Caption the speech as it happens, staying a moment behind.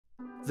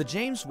The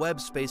James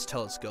Webb Space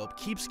Telescope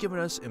keeps giving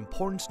us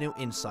important new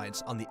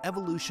insights on the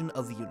evolution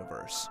of the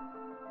universe.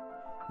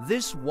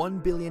 This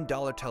 $1 billion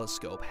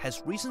telescope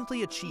has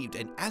recently achieved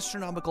an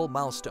astronomical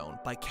milestone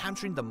by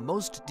capturing the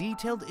most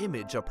detailed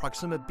image of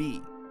Proxima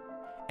B,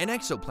 an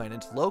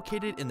exoplanet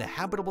located in the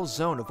habitable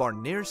zone of our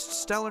nearest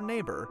stellar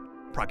neighbor,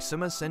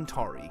 Proxima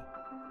Centauri.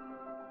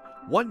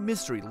 What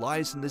mystery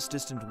lies in this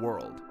distant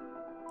world?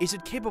 Is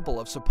it capable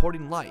of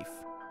supporting life?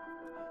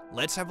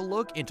 Let's have a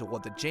look into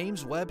what the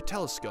James Webb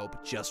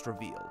Telescope just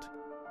revealed.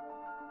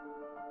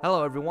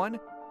 Hello everyone,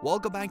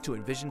 welcome back to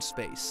Envision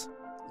Space.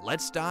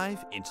 Let's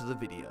dive into the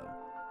video.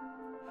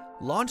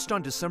 Launched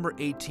on December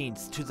 18,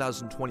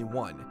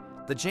 2021,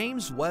 the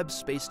James Webb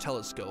Space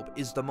Telescope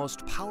is the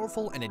most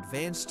powerful and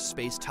advanced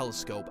space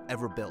telescope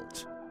ever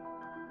built.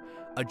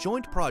 A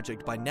joint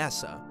project by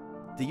NASA,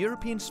 the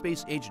European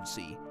Space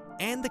Agency,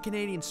 and the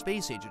Canadian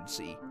Space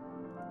Agency,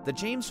 the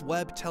James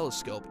Webb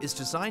Telescope is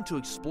designed to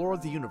explore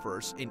the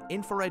universe in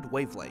infrared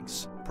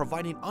wavelengths,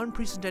 providing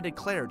unprecedented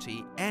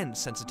clarity and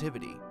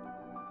sensitivity.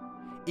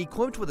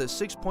 Equipped with a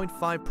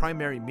 6.5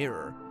 primary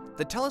mirror,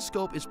 the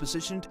telescope is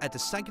positioned at the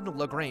second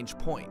Lagrange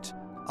point,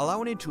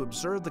 allowing it to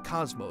observe the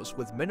cosmos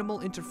with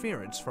minimal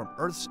interference from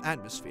Earth's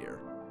atmosphere.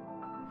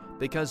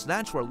 Because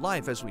that's where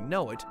life as we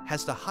know it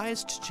has the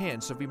highest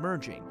chance of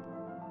emerging.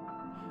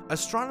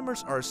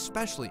 Astronomers are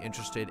especially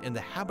interested in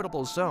the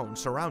habitable zone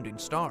surrounding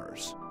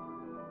stars.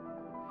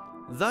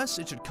 Thus,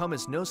 it should come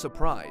as no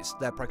surprise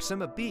that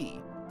Proxima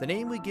B, the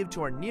name we give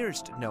to our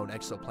nearest known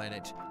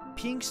exoplanet,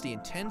 piques the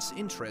intense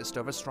interest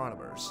of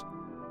astronomers.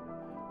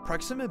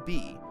 Proxima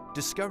B,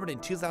 discovered in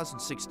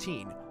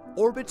 2016,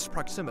 orbits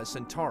Proxima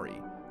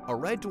Centauri, a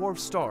red dwarf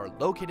star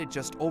located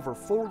just over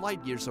 4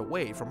 light-years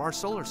away from our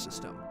solar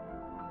system.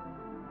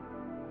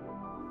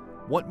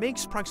 What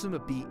makes Proxima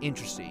B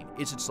interesting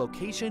is its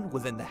location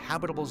within the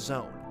habitable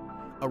zone,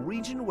 a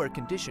region where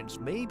conditions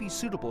may be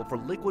suitable for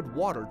liquid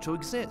water to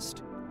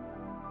exist,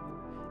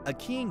 a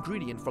key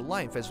ingredient for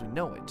life as we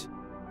know it.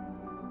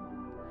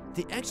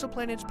 The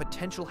exoplanet's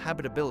potential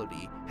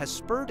habitability has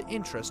spurred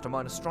interest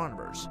among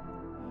astronomers,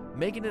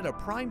 making it a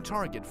prime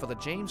target for the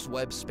James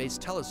Webb Space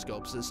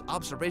Telescope's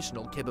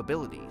observational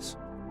capabilities.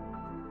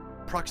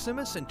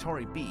 Proxima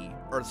Centauri B,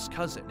 Earth's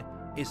cousin,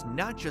 is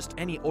not just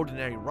any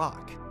ordinary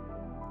rock.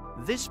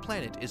 This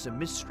planet is a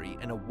mystery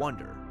and a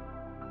wonder.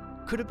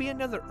 Could it be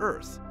another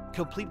Earth,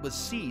 complete with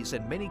seas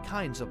and many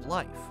kinds of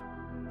life?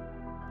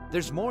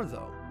 There's more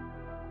though.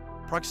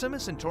 Proxima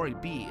Centauri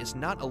B is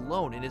not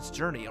alone in its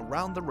journey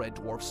around the red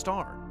dwarf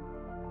star.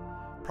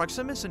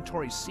 Proxima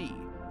Centauri C,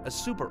 a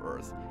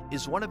super-Earth,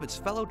 is one of its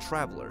fellow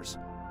travelers,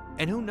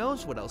 and who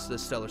knows what else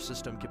this stellar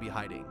system could be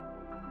hiding.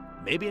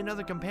 Maybe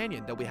another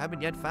companion that we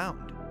haven't yet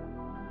found.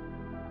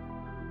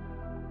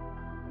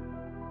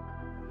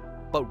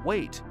 But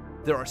wait,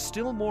 there are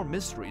still more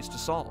mysteries to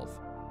solve.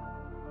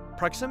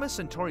 Proxima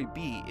Centauri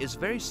B is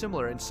very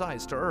similar in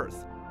size to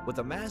Earth, with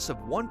a mass of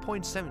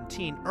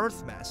 1.17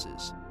 Earth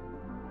masses.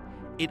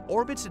 It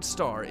orbits its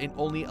star in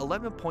only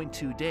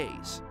 11.2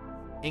 days,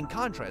 in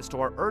contrast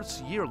to our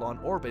Earth's year-long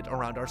orbit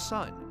around our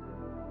Sun.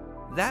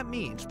 That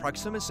means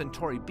Proxima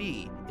Centauri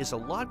B is a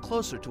lot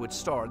closer to its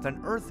star than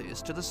Earth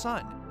is to the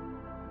Sun.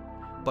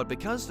 But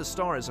because the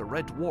star is a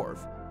red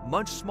dwarf,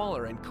 much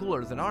smaller and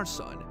cooler than our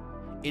Sun,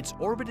 its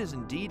orbit is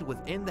indeed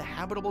within the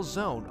habitable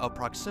zone of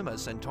Proxima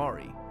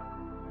Centauri.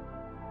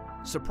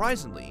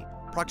 Surprisingly,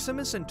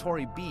 Proxima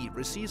Centauri B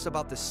receives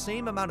about the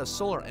same amount of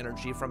solar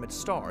energy from its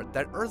star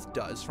that Earth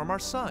does from our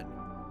Sun.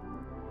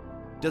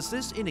 Does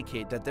this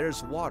indicate that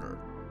there's water,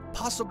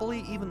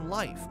 possibly even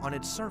life, on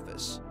its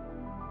surface?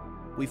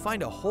 We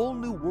find a whole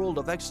new world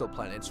of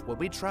exoplanets when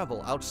we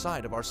travel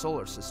outside of our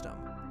solar system.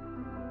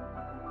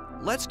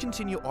 Let's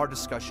continue our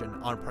discussion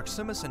on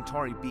Proxima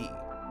Centauri B,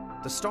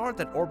 the star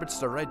that orbits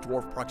the red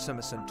dwarf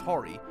Proxima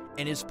Centauri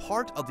and is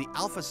part of the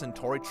Alpha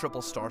Centauri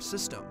triple star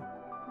system.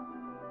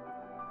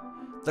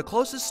 The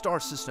closest star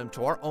system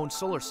to our own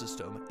solar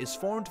system is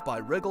formed by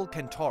Rigil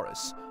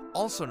Kentaurus,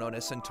 also known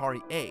as Centauri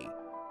A,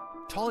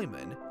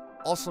 Ptolemy,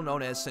 also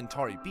known as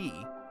Centauri B,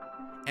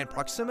 and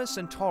Proxima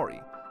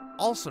Centauri,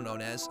 also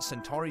known as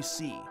Centauri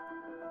C.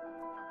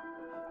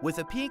 With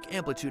a peak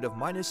amplitude of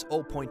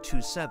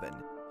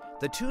 -0.27,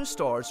 the two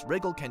stars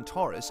Rigil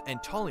Kentaurus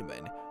and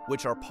Ptolemy,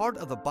 which are part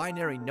of the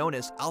binary known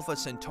as Alpha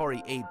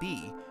Centauri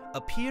AB,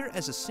 appear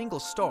as a single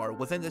star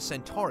within the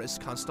Centaurus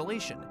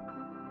constellation.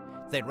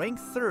 They rank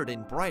third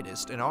and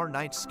brightest in our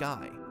night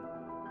sky.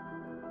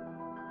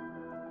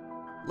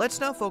 Let's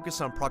now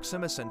focus on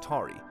Proxima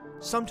Centauri,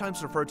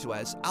 sometimes referred to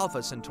as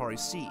Alpha Centauri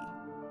C.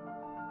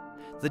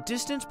 The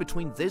distance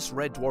between this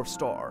red dwarf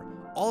star,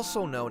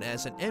 also known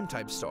as an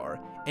M-type star,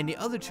 and the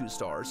other two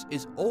stars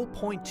is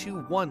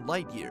 0.21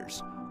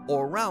 light-years,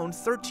 or around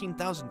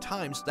 13,000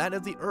 times that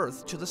of the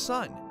Earth to the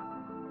Sun.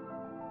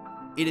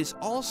 It is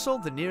also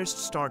the nearest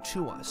star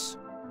to us.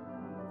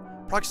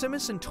 Proxima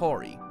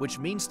Centauri, which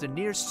means the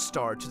nearest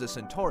star to the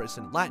Centaurus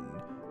in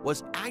Latin,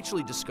 was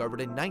actually discovered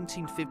in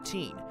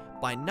 1915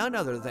 by none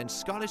other than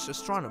Scottish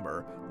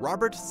astronomer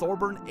Robert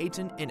Thorburn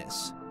Ayton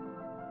Innes.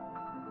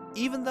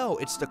 Even though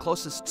it's the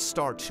closest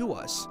star to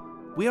us,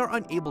 we are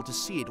unable to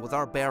see it with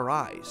our bare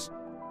eyes.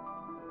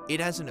 It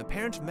has an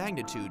apparent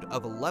magnitude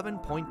of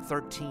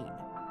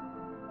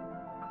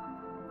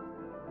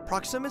 11.13.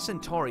 Proxima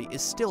Centauri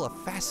is still a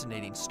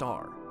fascinating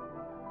star.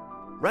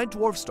 Red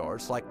dwarf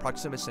stars like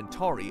Proxima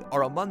Centauri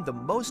are among the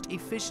most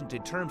efficient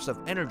in terms of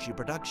energy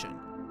production.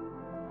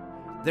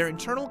 Their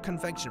internal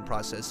convection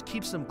process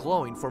keeps them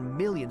glowing for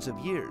millions of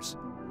years,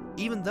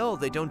 even though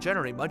they don't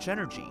generate much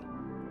energy.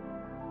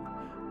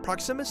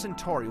 Proxima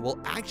Centauri will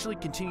actually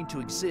continue to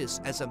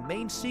exist as a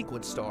main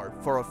sequence star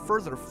for a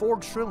further 4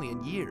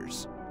 trillion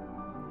years.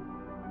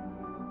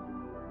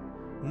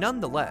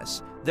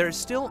 Nonetheless, there is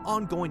still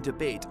ongoing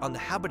debate on the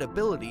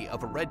habitability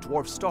of a red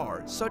dwarf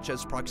star such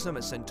as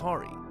Proxima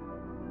Centauri.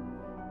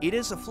 It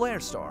is a flare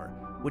star,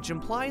 which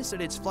implies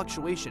that its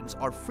fluctuations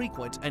are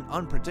frequent and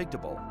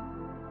unpredictable.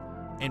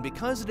 And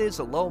because it is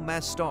a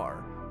low-mass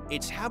star,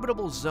 its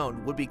habitable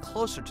zone would be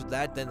closer to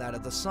that than that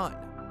of the Sun.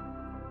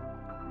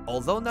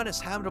 Although not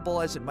as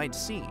habitable as it might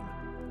seem,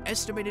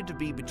 estimated to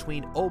be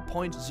between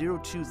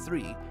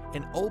 0.023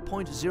 and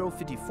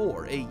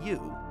 0.054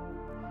 AU,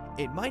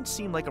 it might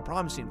seem like a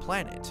promising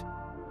planet,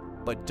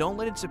 but don't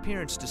let its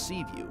appearance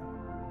deceive you.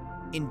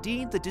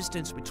 Indeed, the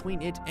distance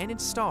between it and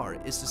its star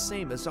is the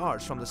same as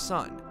ours from the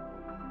Sun,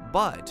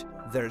 but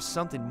there's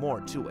something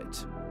more to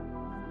it.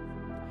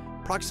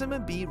 Proxima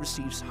B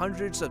receives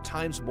hundreds of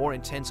times more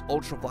intense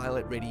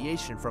ultraviolet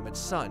radiation from its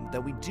Sun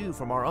than we do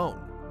from our own.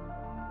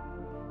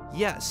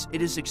 Yes,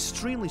 it is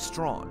extremely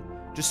strong,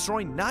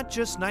 destroying not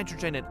just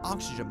nitrogen and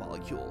oxygen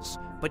molecules,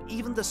 but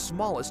even the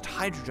smallest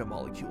hydrogen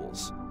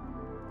molecules.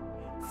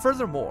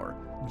 Furthermore,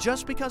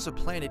 just because a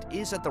planet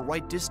is at the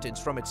right distance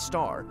from its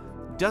star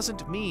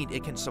doesn't mean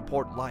it can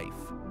support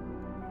life.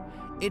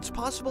 It's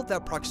possible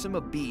that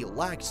Proxima B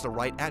lacks the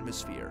right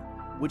atmosphere,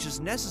 which is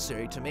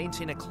necessary to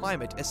maintain a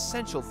climate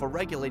essential for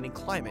regulating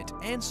climate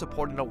and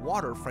supporting a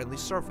water-friendly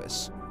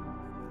surface.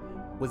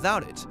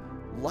 Without it,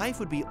 life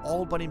would be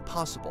all but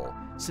impossible,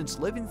 since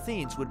living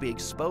things would be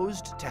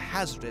exposed to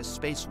hazardous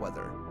space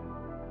weather.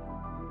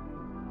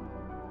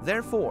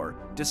 Therefore,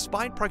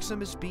 despite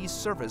Proxima B's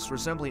surface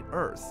resembling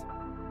Earth,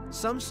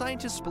 some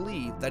scientists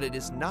believe that it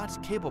is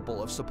not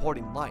capable of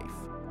supporting life.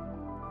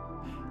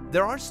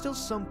 There are still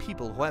some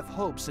people who have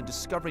hopes in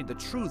discovering the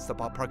truth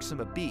about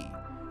Proxima B,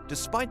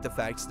 despite the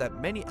fact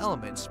that many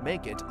elements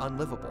make it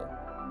unlivable.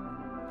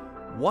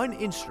 One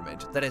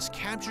instrument that has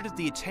captured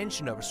the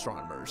attention of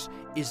astronomers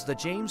is the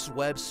James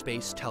Webb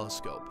Space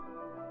Telescope.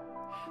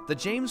 The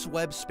James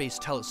Webb Space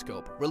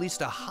Telescope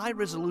released a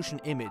high-resolution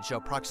image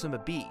of Proxima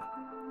B,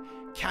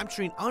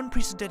 capturing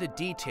unprecedented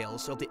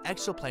details of the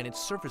exoplanet's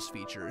surface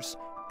features,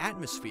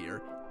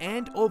 atmosphere,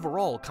 and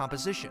overall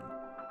composition.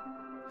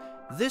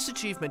 This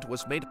achievement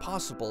was made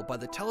possible by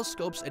the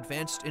telescope's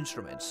advanced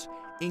instruments,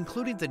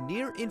 including the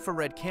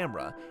near-infrared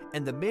camera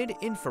and the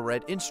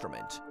mid-infrared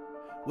instrument,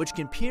 which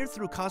can peer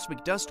through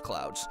cosmic dust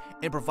clouds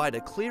and provide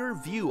a clearer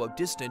view of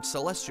distant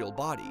celestial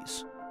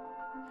bodies.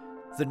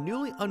 The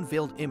newly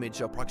unveiled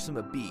image of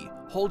Proxima B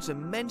holds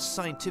immense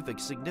scientific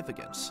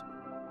significance.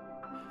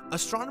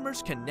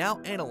 Astronomers can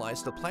now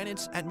analyze the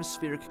planet's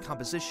atmospheric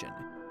composition,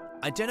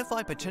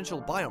 identify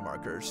potential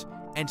biomarkers,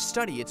 and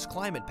study its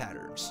climate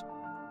patterns.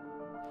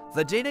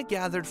 The data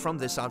gathered from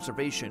this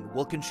observation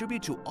will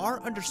contribute to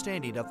our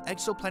understanding of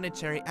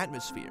exoplanetary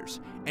atmospheres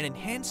and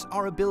enhance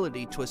our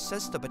ability to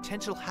assess the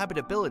potential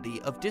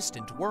habitability of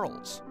distant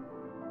worlds.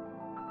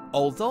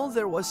 Although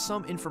there was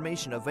some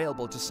information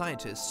available to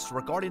scientists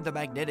regarding the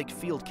magnetic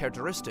field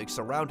characteristics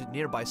around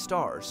nearby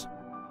stars,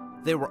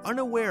 they were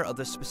unaware of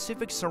the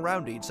specific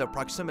surroundings of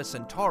Proxima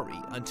Centauri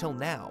until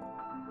now.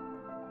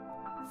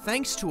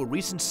 Thanks to a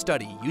recent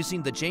study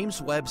using the James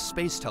Webb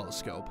Space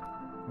Telescope,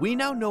 we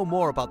now know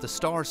more about the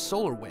star's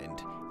solar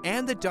wind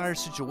and the dire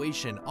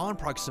situation on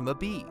Proxima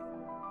B.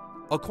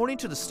 According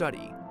to the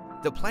study,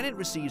 the planet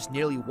receives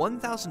nearly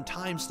 1,000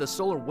 times the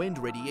solar wind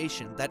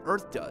radiation that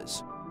Earth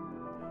does,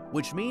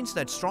 which means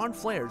that strong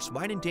flares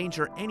might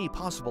endanger any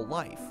possible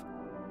life.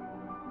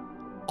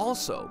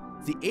 Also,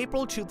 the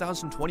April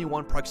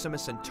 2021 Proxima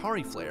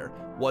Centauri flare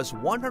was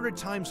 100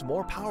 times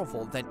more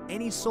powerful than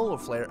any solar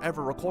flare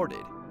ever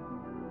recorded.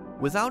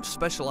 Without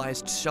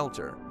specialized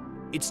shelter,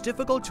 it's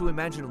difficult to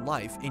imagine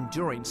life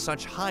enduring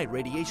such high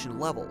radiation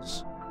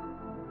levels.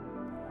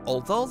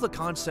 Although the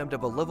concept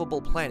of a livable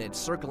planet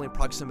circling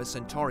Proxima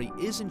Centauri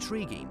is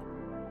intriguing,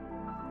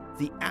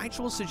 the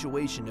actual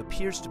situation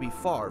appears to be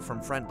far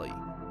from friendly.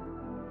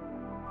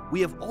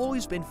 We have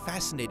always been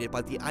fascinated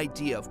by the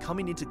idea of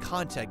coming into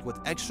contact with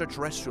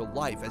extraterrestrial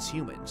life as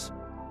humans.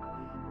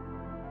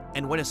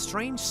 And when a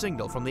strange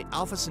signal from the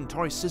Alpha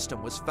Centauri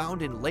system was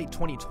found in late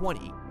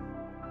 2020,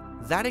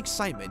 that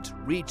excitement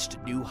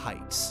reached new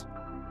heights.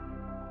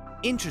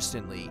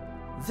 Interestingly,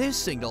 this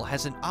signal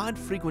has an odd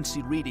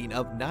frequency reading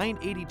of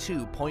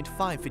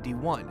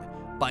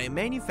 982.551 by a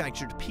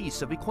manufactured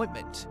piece of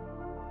equipment.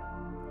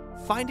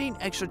 Finding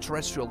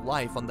extraterrestrial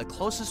life on the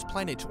closest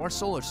planet to our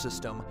solar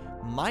system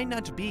might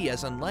not be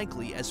as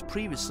unlikely as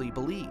previously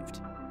believed.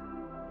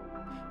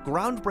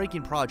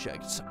 Groundbreaking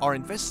projects are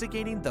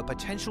investigating the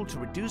potential to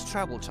reduce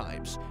travel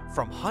times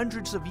from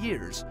hundreds of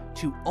years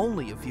to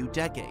only a few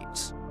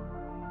decades.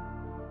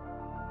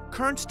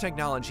 Current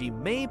technology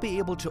may be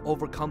able to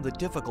overcome the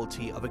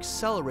difficulty of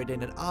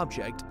accelerating an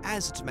object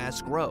as its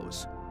mass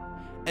grows,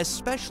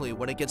 especially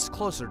when it gets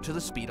closer to the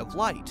speed of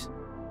light.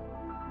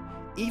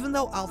 Even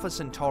though Alpha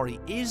Centauri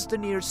is the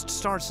nearest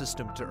star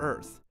system to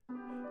Earth,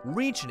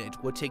 reaching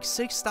it would take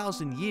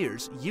 6,000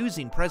 years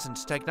using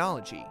present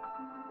technology.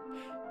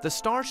 The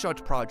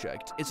Starshot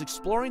project is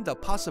exploring the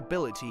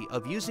possibility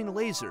of using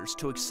lasers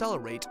to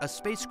accelerate a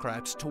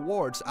spacecraft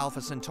towards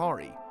Alpha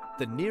Centauri,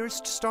 the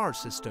nearest star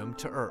system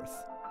to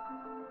Earth.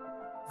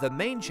 The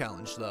main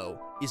challenge, though,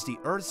 is the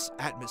Earth's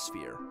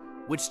atmosphere,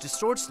 which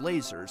distorts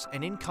lasers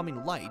and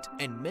incoming light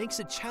and makes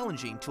it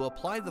challenging to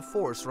apply the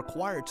force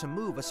required to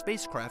move a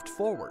spacecraft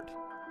forward.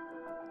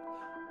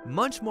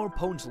 Much more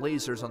potent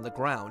lasers on the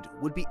ground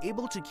would be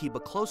able to keep a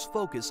close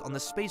focus on the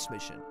space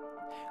mission,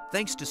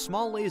 thanks to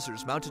small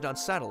lasers mounted on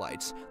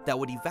satellites that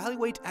would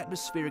evaluate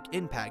atmospheric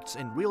impacts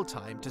in real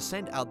time to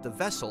send out the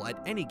vessel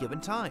at any given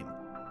time.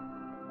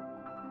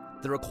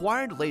 The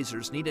required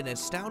lasers need an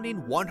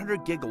astounding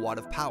 100 gigawatt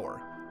of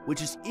power,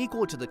 which is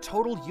equal to the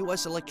total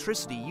US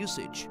electricity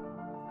usage.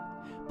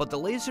 But the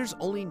lasers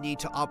only need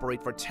to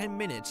operate for 10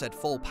 minutes at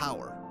full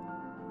power.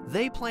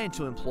 They plan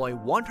to employ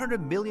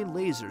 100 million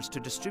lasers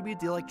to distribute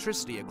the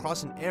electricity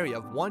across an area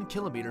of 1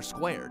 kilometer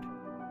squared.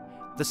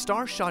 The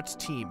Starshot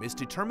team is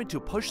determined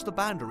to push the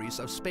boundaries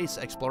of space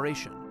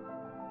exploration.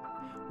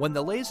 When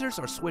the lasers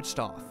are switched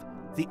off,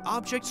 the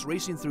objects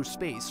racing through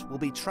space will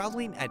be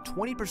traveling at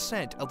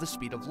 20% of the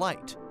speed of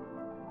light.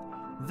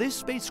 This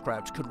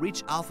spacecraft could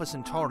reach Alpha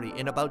Centauri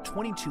in about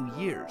 22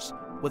 years,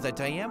 with a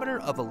diameter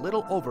of a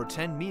little over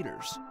 10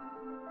 meters.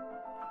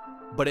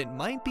 But it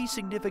might be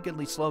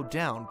significantly slowed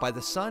down by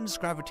the Sun's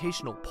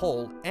gravitational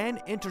pull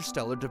and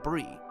interstellar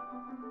debris.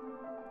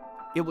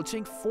 It will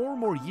take 4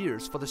 more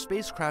years for the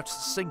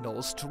spacecraft's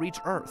signals to reach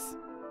Earth.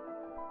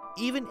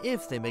 Even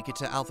if they make it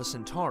to Alpha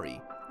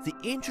Centauri, the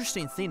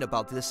interesting thing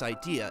about this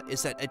idea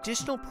is that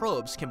additional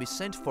probes can be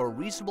sent for a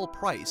reasonable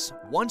price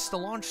once the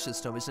launch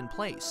system is in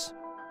place.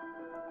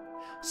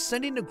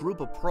 Sending a group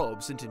of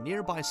probes into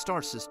nearby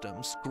star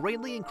systems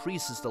greatly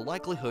increases the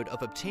likelihood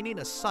of obtaining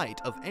a sight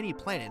of any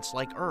planets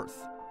like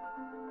Earth.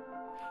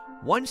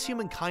 Once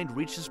humankind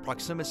reaches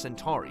Proxima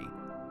Centauri,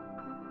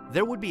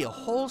 there would be a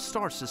whole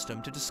star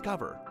system to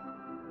discover.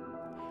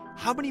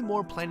 How many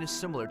more planets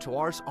similar to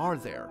ours are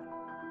there?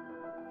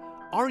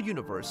 Our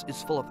universe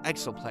is full of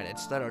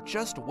exoplanets that are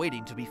just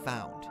waiting to be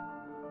found.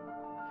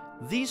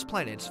 These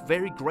planets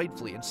vary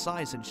greatly in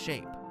size and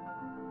shape.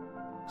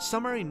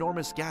 Some are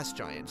enormous gas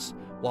giants,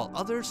 while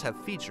others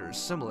have features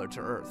similar to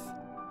Earth.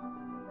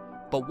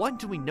 But what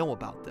do we know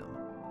about them?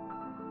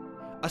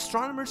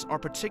 Astronomers are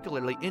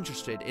particularly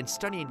interested in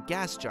studying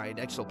gas giant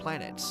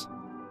exoplanets.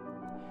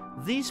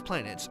 These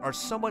planets are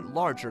somewhat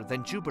larger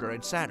than Jupiter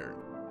and Saturn,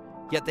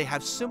 yet they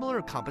have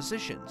similar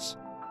compositions.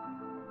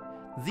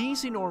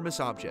 These enormous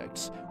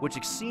objects, which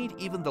exceed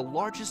even the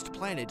largest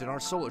planet in our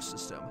solar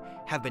system,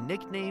 have been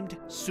nicknamed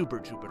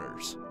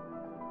superjupiters.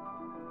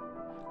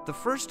 The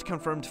first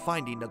confirmed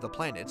finding of the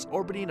planets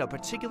orbiting a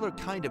particular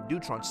kind of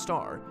neutron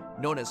star,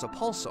 known as a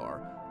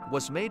pulsar,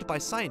 was made by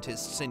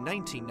scientists in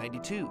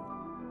 1992.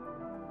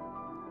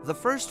 The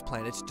first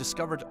planet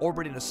discovered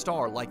orbiting a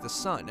star like the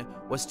Sun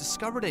was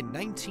discovered in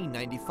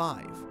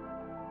 1995.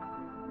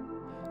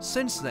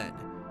 Since then,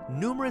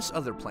 numerous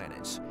other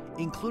planets,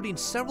 including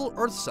several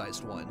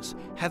Earth-sized ones,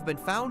 have been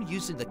found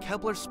using the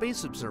Kepler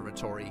Space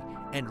Observatory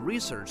and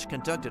research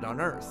conducted on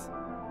Earth.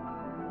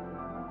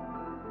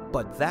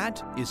 But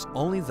that is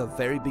only the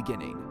very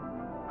beginning.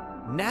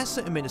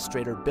 NASA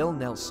Administrator Bill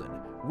Nelson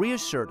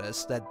reassured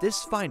us that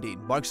this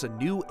finding marks a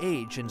new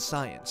age in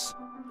science,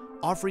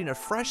 offering a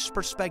fresh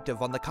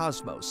perspective on the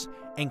cosmos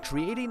and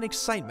creating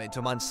excitement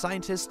among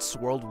scientists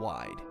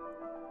worldwide.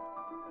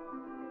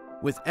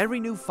 With every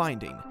new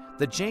finding,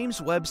 the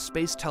James Webb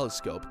Space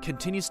Telescope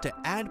continues to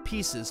add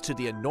pieces to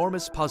the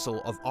enormous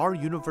puzzle of our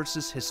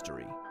universe's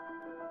history.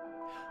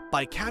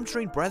 By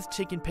capturing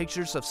breathtaking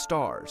pictures of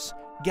stars,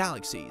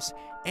 galaxies,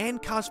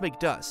 and cosmic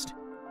dust,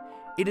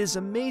 it is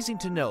amazing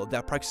to know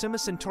that Proxima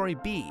Centauri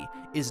B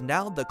is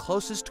now the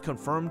closest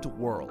confirmed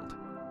world.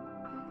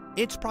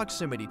 Its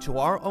proximity to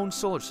our own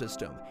solar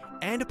system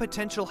and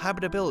potential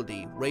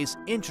habitability raise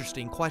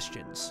interesting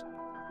questions.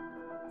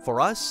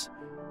 For us,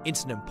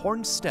 it's an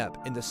important step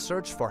in the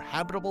search for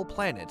habitable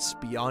planets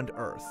beyond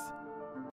Earth.